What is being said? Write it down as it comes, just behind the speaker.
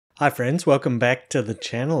Hi friends, welcome back to the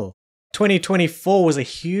channel. 2024 was a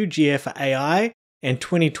huge year for AI, and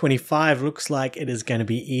 2025 looks like it is going to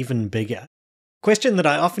be even bigger. Question that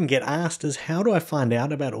I often get asked is, how do I find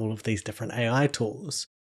out about all of these different AI tools?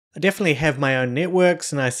 I definitely have my own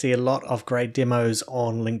networks and I see a lot of great demos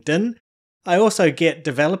on LinkedIn. I also get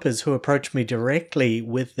developers who approach me directly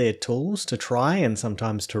with their tools to try and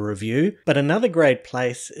sometimes to review. But another great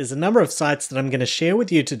place is a number of sites that I'm going to share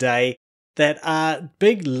with you today that are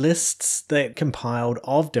big lists that compiled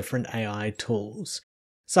of different AI tools.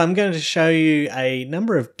 So I'm going to show you a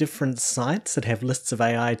number of different sites that have lists of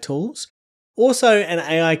AI tools. Also an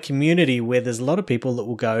AI community where there's a lot of people that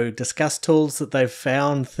will go discuss tools that they've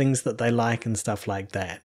found, things that they like and stuff like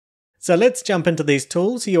that. So let's jump into these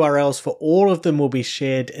tools. URLs for all of them will be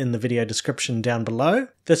shared in the video description down below.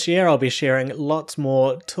 This year I'll be sharing lots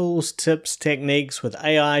more tools, tips, techniques with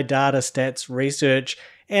AI, data, stats, research,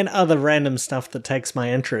 and other random stuff that takes my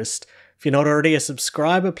interest. If you're not already a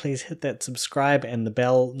subscriber, please hit that subscribe and the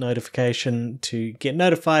bell notification to get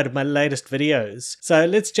notified of my latest videos. So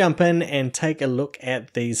let's jump in and take a look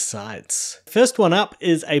at these sites. First one up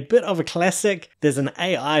is a bit of a classic. There's an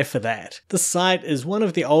AI for that. This site is one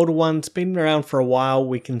of the older ones, been around for a while.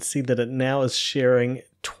 We can see that it now is sharing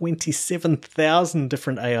 27,000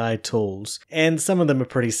 different AI tools, and some of them are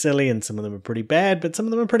pretty silly and some of them are pretty bad, but some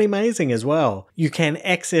of them are pretty amazing as well. You can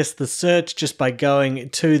access the search just by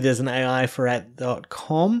going to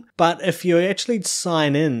there'sanaIforat.com, but if you actually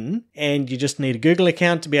sign in and you just need a Google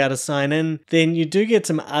account to be able to sign in, then you do get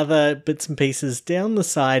some other bits and pieces down the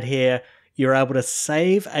side here. You're able to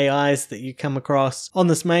save AIs that you come across. On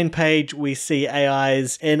this main page, we see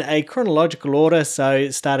AIs in a chronological order, so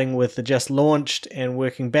starting with the just launched and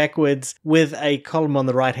working backwards, with a column on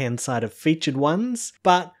the right-hand side of featured ones.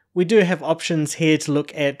 But we do have options here to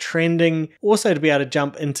look at trending, also to be able to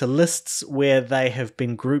jump into lists where they have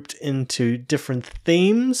been grouped into different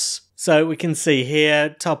themes. So we can see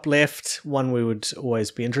here, top left, one we would always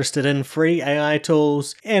be interested in, free AI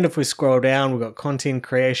tools. And if we scroll down, we've got content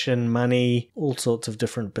creation, money, all sorts of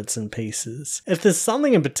different bits and pieces. If there's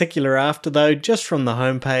something in particular after though, just from the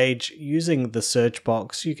homepage, using the search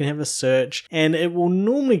box, you can have a search and it will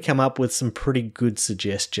normally come up with some pretty good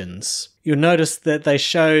suggestions. You'll notice that they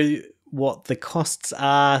show what the costs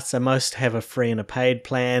are, so most have a free and a paid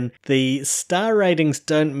plan. The star ratings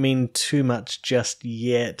don't mean too much just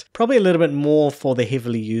yet. Probably a little bit more for the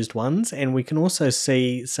heavily used ones, and we can also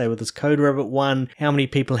see, say with this CodeRabbit one, how many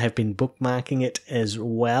people have been bookmarking it as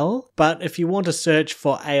well. But if you want to search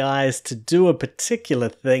for AIs to do a particular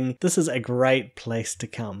thing, this is a great place to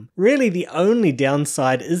come. Really the only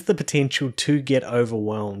downside is the potential to get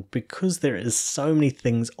overwhelmed because there is so many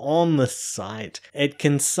things on this site. It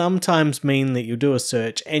can sometimes mean that you do a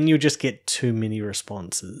search and you just get too many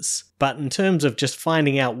responses. But in terms of just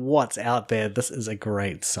finding out what's out there, this is a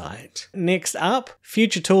great site. Next up,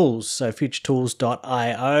 Future Tools. So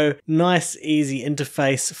futuretools.io. Nice, easy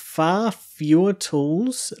interface. Far fewer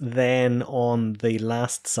tools than on the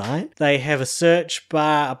last site. They have a search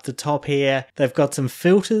bar up the top here. They've got some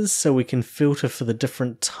filters so we can filter for the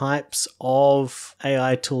different types of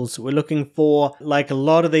AI tools that we're looking for. Like a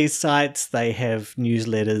lot of these sites, they have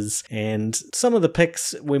newsletters, and some of the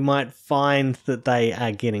picks we might find that they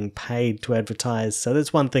are getting paid to advertise. So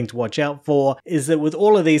that's one thing to watch out for, is that with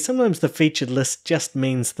all of these, sometimes the featured list just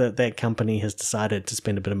means that that company has decided to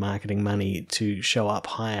spend a bit of marketing money to show up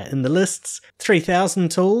higher in the lists. 3,000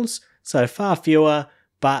 tools, so far fewer,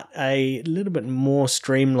 but a little bit more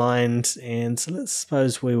streamlined. And so let's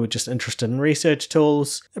suppose we were just interested in research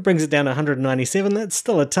tools. That brings it down to 197. That's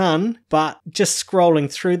still a ton, but just scrolling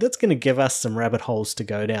through, that's going to give us some rabbit holes to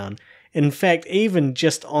go down. In fact, even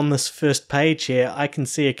just on this first page here, I can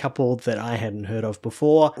see a couple that I hadn't heard of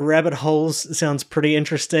before. Rabbit holes sounds pretty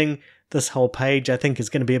interesting. This whole page, I think, is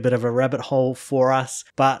going to be a bit of a rabbit hole for us,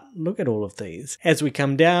 but look at all of these. As we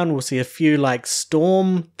come down, we'll see a few like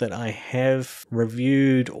Storm that I have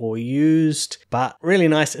reviewed or used, but really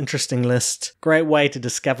nice, interesting list. Great way to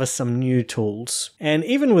discover some new tools. And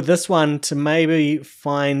even with this one, to maybe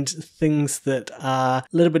find things that are a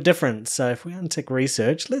little bit different. So if we untick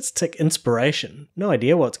research, let's tick inspiration. No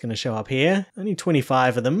idea what's going to show up here. Only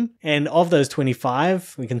 25 of them. And of those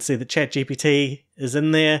 25, we can see that ChatGPT is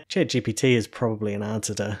in there. ChatGPT is probably an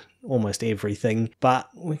answer to almost everything, but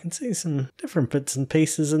we can see some different bits and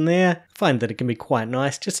pieces in there. I find that it can be quite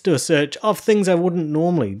nice just to do a search of things I wouldn't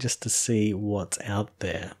normally, just to see what's out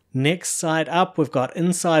there. Next site up, we've got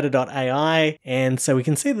Insider.ai, and so we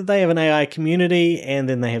can see that they have an AI community, and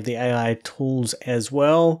then they have the AI tools as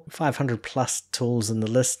well. 500 plus tools in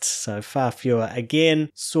the list, so far fewer. Again,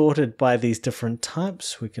 sorted by these different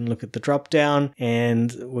types. We can look at the drop down,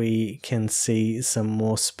 and we can see some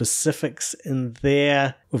more specifics in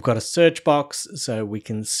there. We've got a search box, so we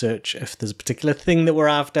can search if there's a particular thing that we're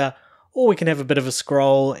after, or we can have a bit of a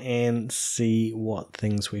scroll and see what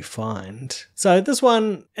things we find. So this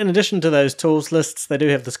one, in addition to those tools lists, they do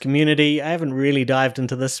have this community. I haven't really dived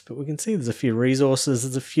into this, but we can see there's a few resources,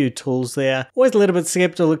 there's a few tools there. Always a little bit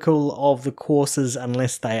skeptical of the courses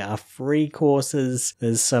unless they are free courses.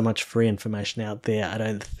 There's so much free information out there. I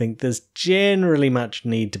don't think there's generally much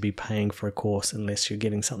need to be paying for a course unless you're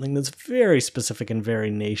getting something that's very specific and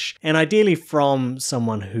very niche, and ideally from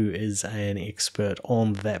someone who is an expert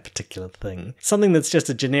on that particular thing. Something that's just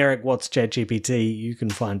a generic what's ChatGPT, you can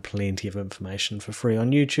find plenty of information for free on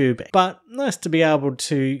YouTube, but nice to be able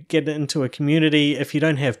to get into a community if you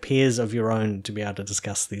don't have peers of your own to be able to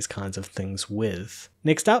discuss these kinds of things with.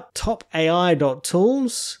 Next up,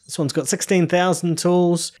 topai.tools. This one's got 16,000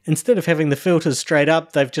 tools. Instead of having the filters straight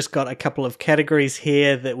up, they've just got a couple of categories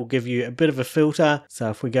here that will give you a bit of a filter. So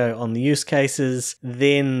if we go on the use cases,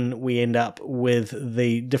 then we end up with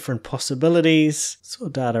the different possibilities. So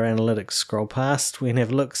data analytics, scroll past. We can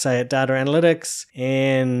have a look, say, at data analytics,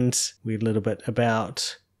 and we a little bit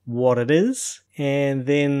about what it is, and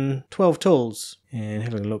then 12 tools. And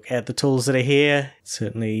having a look at the tools that are here,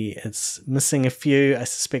 certainly it's missing a few. I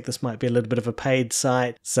suspect this might be a little bit of a paid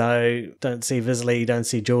site. So don't see Visly, don't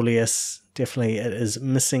see Julius. Definitely it is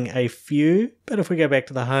missing a few. But if we go back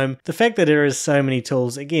to the home, the fact that there is so many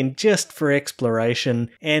tools, again, just for exploration.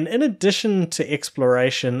 And in addition to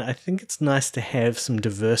exploration, I think it's nice to have some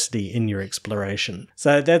diversity in your exploration.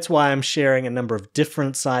 So that's why I'm sharing a number of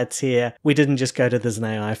different sites here. We didn't just go to there's an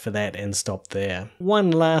AI for that and stop there.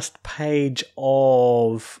 One last page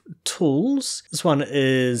of tools. This one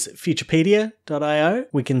is Futurepedia.io.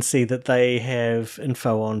 We can see that they have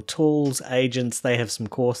info on tools, agents. They have some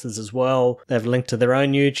courses as well. They've linked to their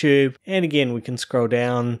own YouTube. And again, we can scroll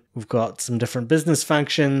down. We've got some different business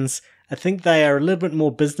functions. I think they are a little bit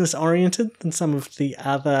more business oriented than some of the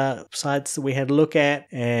other sites that we had a look at,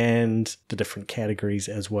 and the different categories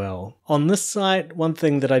as well. On this site, one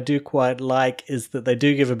thing that I do quite like is that they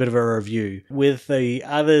do give a bit of a review. With the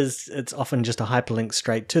others, it's often just a hyperlink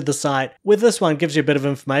straight to the site. With this one, it gives you a bit of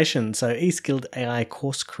information. So eSkilled AI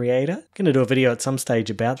course creator. I'm going to do a video at some stage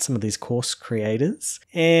about some of these course creators.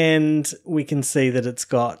 And we can see that it's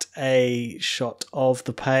got a shot of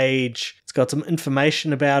the page. It's got some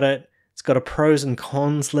information about it. It's got a pros and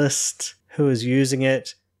cons list, who is using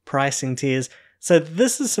it, pricing tiers. So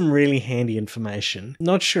this is some really handy information.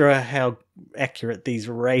 Not sure how accurate these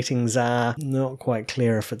ratings are. Not quite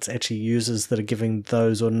clear if it's actually users that are giving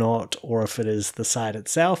those or not, or if it is the site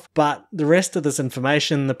itself. But the rest of this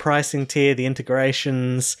information, the pricing tier, the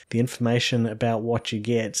integrations, the information about what you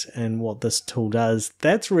get and what this tool does,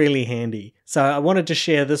 that's really handy. So I wanted to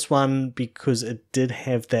share this one because it did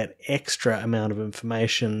have that extra amount of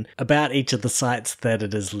information about each of the sites that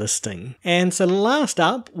it is listing. And so last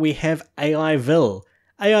up, we have AIville.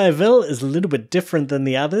 AIville is a little bit different than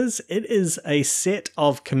the others. It is a set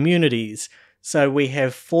of communities. So we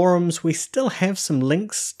have forums, we still have some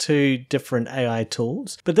links to different AI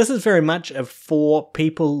tools, but this is very much for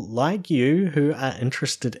people like you who are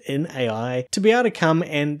interested in AI to be able to come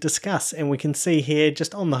and discuss. And we can see here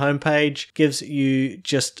just on the homepage gives you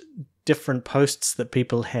just different posts that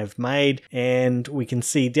people have made, and we can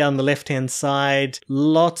see down the left hand side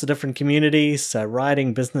lots of different communities, so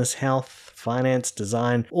writing, business, health, finance,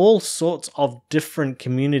 design, all sorts of different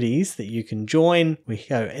communities that you can join. We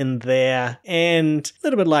go in there, and a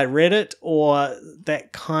little bit like Reddit or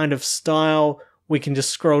that kind of style, we can just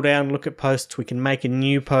scroll down, look at posts, we can make a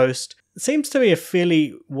new post. It seems to be a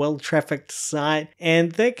fairly well-trafficked site,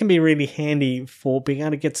 and that can be really handy for being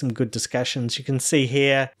able to get some good discussions. You can see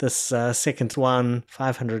here, this second one,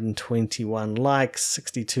 521 likes,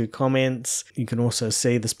 62 comments. You can also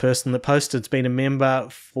see this person that posted's been a member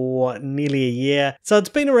for nearly a year. So it's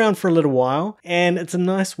been around for a little while, and it's a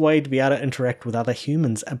nice way to be able to interact with other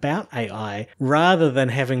humans about AI, rather than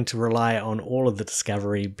having to rely on all of the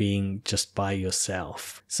discovery being just by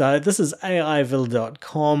yourself. So this is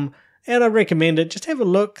AIville.com. And I recommend it. Just have a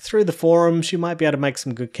look through the forums. You might be able to make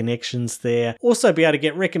some good connections there. Also be able to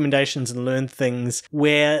get recommendations and learn things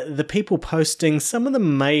where the people posting, some of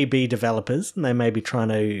them may be developers and they may be trying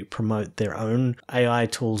to promote their own AI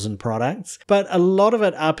tools and products. But a lot of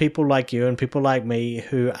it are people like you and people like me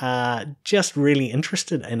who are just really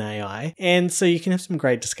interested in AI. And so you can have some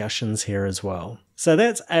great discussions here as well. So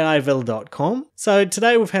that's AIville.com. So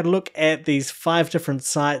today we've had a look at these 5 different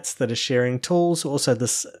sites that are sharing tools, also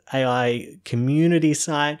this AI community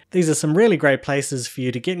site. These are some really great places for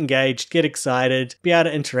you to get engaged, get excited, be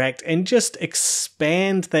able to interact, and just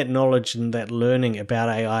expand that knowledge and that learning about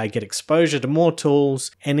AI, get exposure to more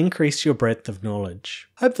tools, and increase your breadth of knowledge.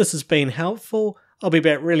 Hope this has been helpful. I'll be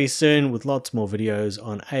back really soon with lots more videos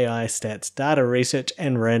on AI, stats, data research,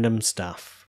 and random stuff.